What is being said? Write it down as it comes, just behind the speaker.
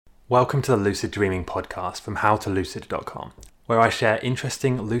Welcome to the Lucid Dreaming podcast from howtolucid.com, where I share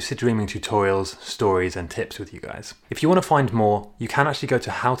interesting lucid dreaming tutorials, stories, and tips with you guys. If you want to find more, you can actually go to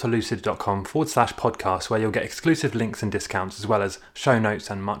howtolucid.com/podcast, where you'll get exclusive links and discounts, as well as show notes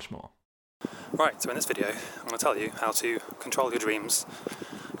and much more. Right, so in this video, I'm going to tell you how to control your dreams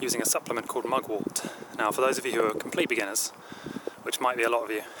using a supplement called Mugwort. Now, for those of you who are complete beginners, which might be a lot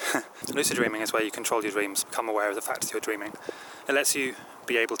of you, lucid dreaming is where you control your dreams, become aware of the fact that you're dreaming. It lets you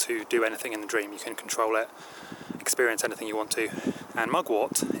be able to do anything in the dream. You can control it, experience anything you want to. And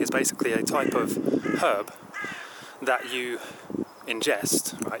Mugwort is basically a type of herb that you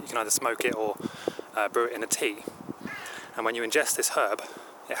ingest, right? You can either smoke it or brew it in a tea. And when you ingest this herb,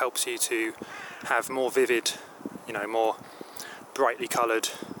 it helps you to have more vivid, more brightly coloured,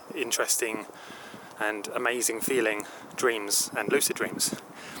 interesting and amazing feeling dreams and lucid dreams.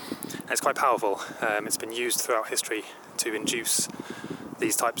 And it's quite powerful. It's been used throughout history to induce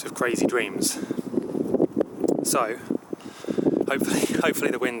these types of crazy dreams. So,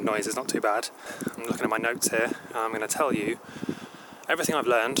 hopefully the wind noise is not too bad. I'm looking at my notes here, and I'm going to tell you everything I've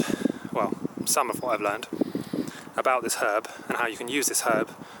learned, well, some of what I've learned, about this herb and how you can use this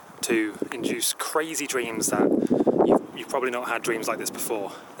herb to induce crazy dreams that you've probably not had dreams like this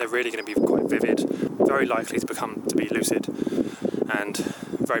before. They're really going to be quite vivid, very likely to be lucid, and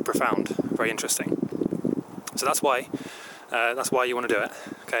very profound, very interesting. So that's why you want to do it.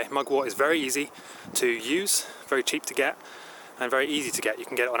 Okay, Mugwort is very easy to use, very cheap to get, and very easy to get. You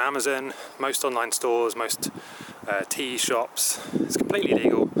can get it on Amazon, most online stores, most tea shops. It's completely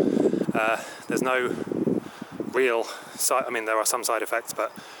legal. There's no real there are some side effects,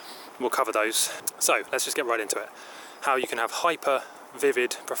 but we'll cover those. So let's just get right into it. How you can have hyper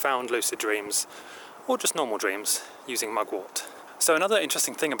vivid, profound lucid dreams, or just normal dreams, using Mugwort. So another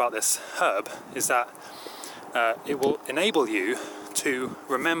interesting thing about this herb is that it will enable you to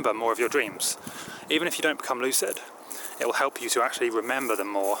remember more of your dreams. Even if you don't become lucid, it will help you to actually remember them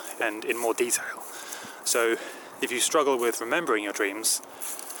more and in more detail. So if you struggle with remembering your dreams,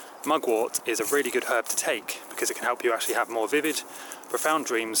 Mugwort is a really good herb to take because it can help you actually have more vivid, profound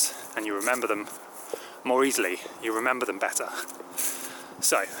dreams, and you remember them more easily. You remember them better.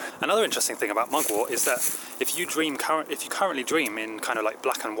 So, another interesting thing about Mugwort is that if you currently dream in kind of like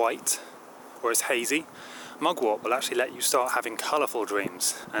black and white, or it's hazy, Mugwort will actually let you start having colourful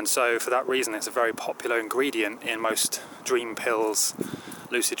dreams. And so for that reason, it's a very popular ingredient in most dream pills,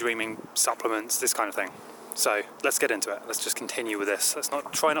 lucid dreaming supplements, this kind of thing. So let's get into it. Let's just continue with this.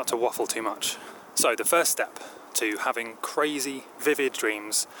 Try not to waffle too much. So the first step to having crazy, vivid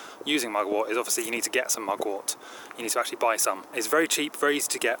dreams using Mugwort is obviously you need to get some Mugwort. You need to actually buy some. It's very cheap, very easy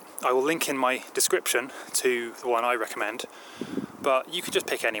to get. I will link in my description to the one I recommend, but you could just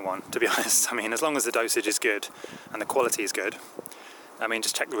pick anyone, to be honest. As long as the dosage is good and the quality is good.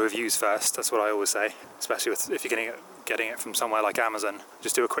 Just check the reviews first. That's what I always say, especially if you're getting it from somewhere like Amazon.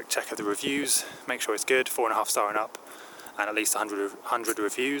 Just do a quick check of the reviews, make sure it's good, 4.5 star and up, and at least 100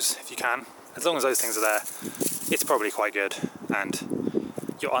 reviews if you can. As long as those things are there, it's probably quite good and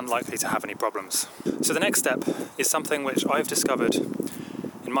you're unlikely to have any problems. So the next step is something which I've discovered,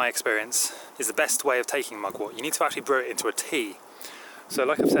 in my experience, is the best way of taking Mugwort. You need to actually brew it into a tea. So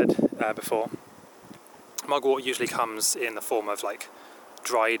like I've said before, Mugwort usually comes in the form of like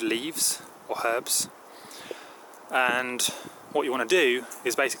dried leaves or herbs. And what you want to do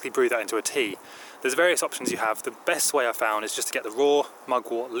is basically brew that into a tea. There's various options you have. The best way I found is just to get the raw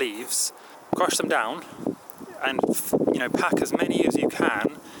Mugwort leaves, crush them down, and pack as many as you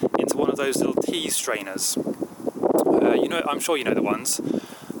can into one of those little tea strainers. I'm sure you know the ones.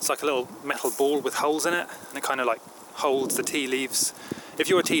 It's like a little metal ball with holes in it, and it kind of like holds the tea leaves. If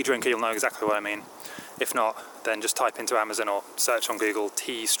you're a tea drinker, you'll know exactly what I mean. If not, then just type into Amazon or search on Google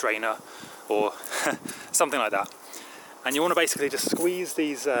tea strainer or something like that. And you want to basically just squeeze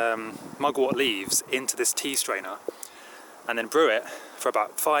these Mugwort leaves into this tea strainer and then brew it for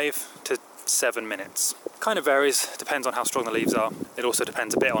about 5 to 7 minutes. Kind of varies, depends on how strong the leaves are. It also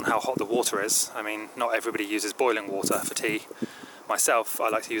depends a bit on how hot the water is. Not everybody uses boiling water for tea. Myself, I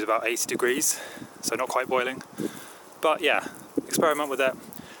like to use about 80 degrees, so not quite boiling. But yeah, experiment with it.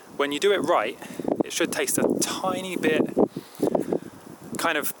 When you do it right, it should taste a tiny bit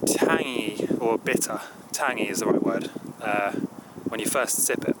kind of tangy or bitter. Tangy is the right word. When you first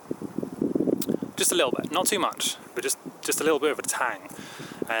sip it. Just a little bit, not too much, but just a little bit of a tang.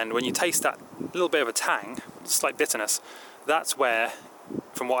 And when you taste that little bit of a tang, slight bitterness, that's where,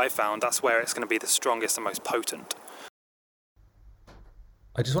 from what I've found, that's where it's going to be the strongest and most potent.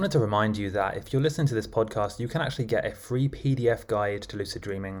 I just wanted to remind you that if you're listening to this podcast, you can actually get a free PDF guide to lucid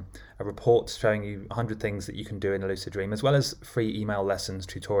dreaming, a report showing you 100 things that you can do in a lucid dream, as well as free email lessons,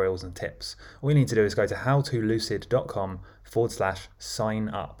 tutorials and tips. All you need to do is go to howtolucid.com/sign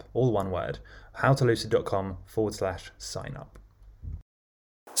up, all one word, howtolucid.com/sign up.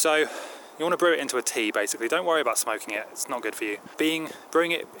 So you want to brew it into a tea, basically. Don't worry about smoking it, it's not good for you.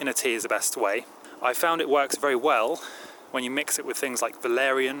 Brewing it in a tea is the best way. I found it works very well when you mix it with things like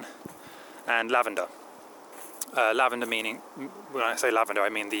valerian and lavender. Lavender meaning, when I say lavender, I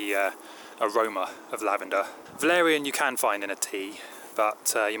mean the aroma of lavender. Valerian you can find in a tea,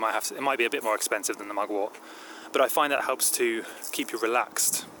 but it might be a bit more expensive than the mugwort. But I find that helps to keep you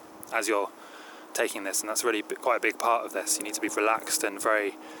relaxed as you're taking this, and that's really quite a big part of this. You need to be relaxed and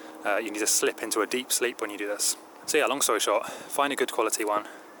you need to slip into a deep sleep when you do this. So yeah, long story short, find a good quality one,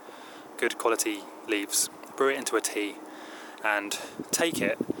 good quality leaves, brew it into a tea, and take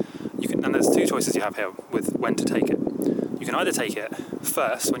it. And there's two choices you have here with when to take it. You can either take it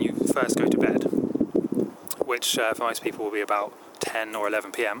first when you first go to bed, which for most people will be about 10 or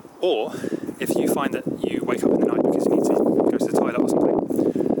 11 p.m. Or if you find that you wake up in the night because you need to go to the toilet or something,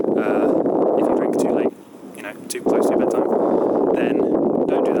 if you drink too late, too close to bedtime, then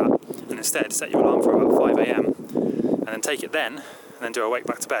don't do that. And instead set your alarm for about 5 a.m. and then take it then, and then do a wake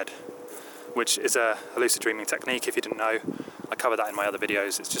back to bed, which is a lucid dreaming technique. If you didn't know, I cover that in my other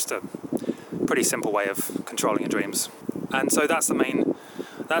videos. It's just a pretty simple way of controlling your dreams. And so that's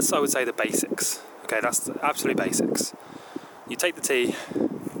I would say the basics. Okay, that's the absolute basics. You take the tea,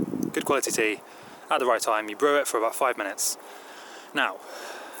 good quality tea, at the right time, you brew it for about 5 minutes. Now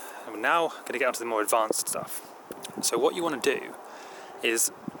I'm going to get onto the more advanced stuff. So what you want to do is,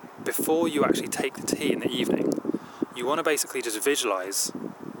 before you actually take the tea in the evening, you want to basically just visualize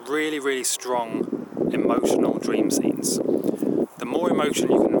really, really strong emotional dream scenes. The more emotion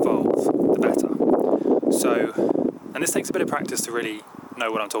you can involve, the better. So, and this takes a bit of practice to really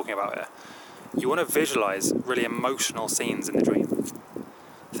know what I'm talking about here. You want to visualize really emotional scenes in the dream.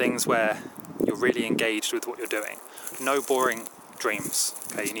 Things where you're really engaged with what you're doing. No boring dreams.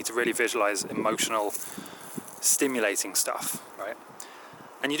 Okay, you need to really visualize emotional, stimulating stuff, right?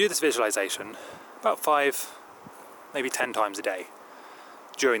 And you do this visualization about 5, maybe 10 times a day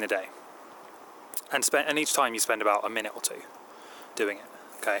during the day. And each time you spend about a minute or two doing it,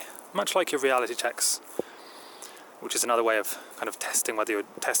 okay? Much like your reality checks, which is another way of kind of testing whether you're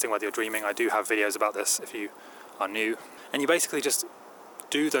dreaming. I do have videos about this if you are new. And you basically just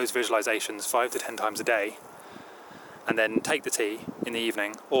do those visualizations 5 to 10 times a day, and then take the tea in the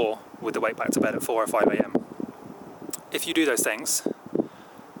evening, or with the wake back to bed at 4 or 5 a.m. If you do those things,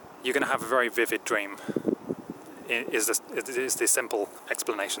 you're going to have a very vivid dream. Is the simple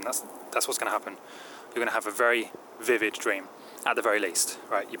explanation. That's what's going to happen. You're going to have a very vivid dream, at the very least,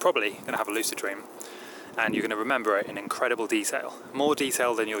 right? You're probably going to have a lucid dream, and you're going to remember it in incredible detail, more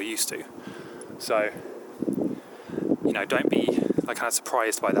detail than you're used to. So, don't be kind of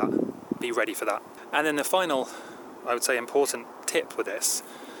surprised by that. Be ready for that. And then the final, I would say, important tip with this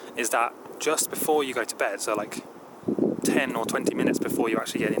is that just before you go to bed, so like 10 or 20 minutes before you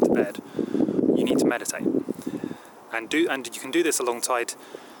actually get into bed, you need to meditate. And you can do this alongside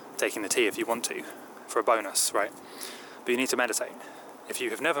taking the tea if you want to, for a bonus, right? But you need to meditate. If you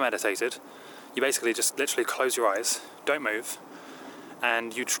have never meditated, you basically just literally close your eyes, don't move,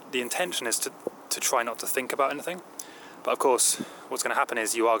 and the intention is to try not to think about anything. But of course, what's going to happen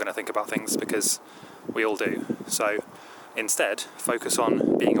is you are going to think about things, because we all do. So instead, focus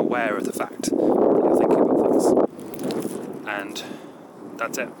on being aware of the fact that you're thinking about things. And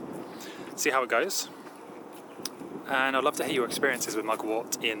that's it. See how it goes. And I'd love to hear your experiences with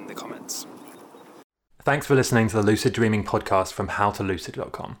mugwort in the comments. Thanks for listening to the Lucid Dreaming podcast from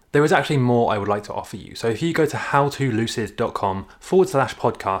howtolucid.com. There is actually more I would like to offer you. So if you go to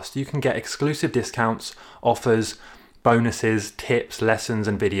howtolucid.com/podcast, you can get exclusive discounts, offers, bonuses, tips, lessons,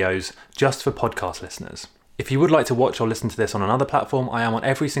 and videos just for podcast listeners. If you would like to watch or listen to this on another platform, I am on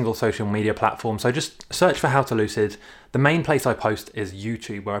every single social media platform. So just search for How to Lucid. The main place I post is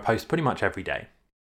YouTube, where I post pretty much every day.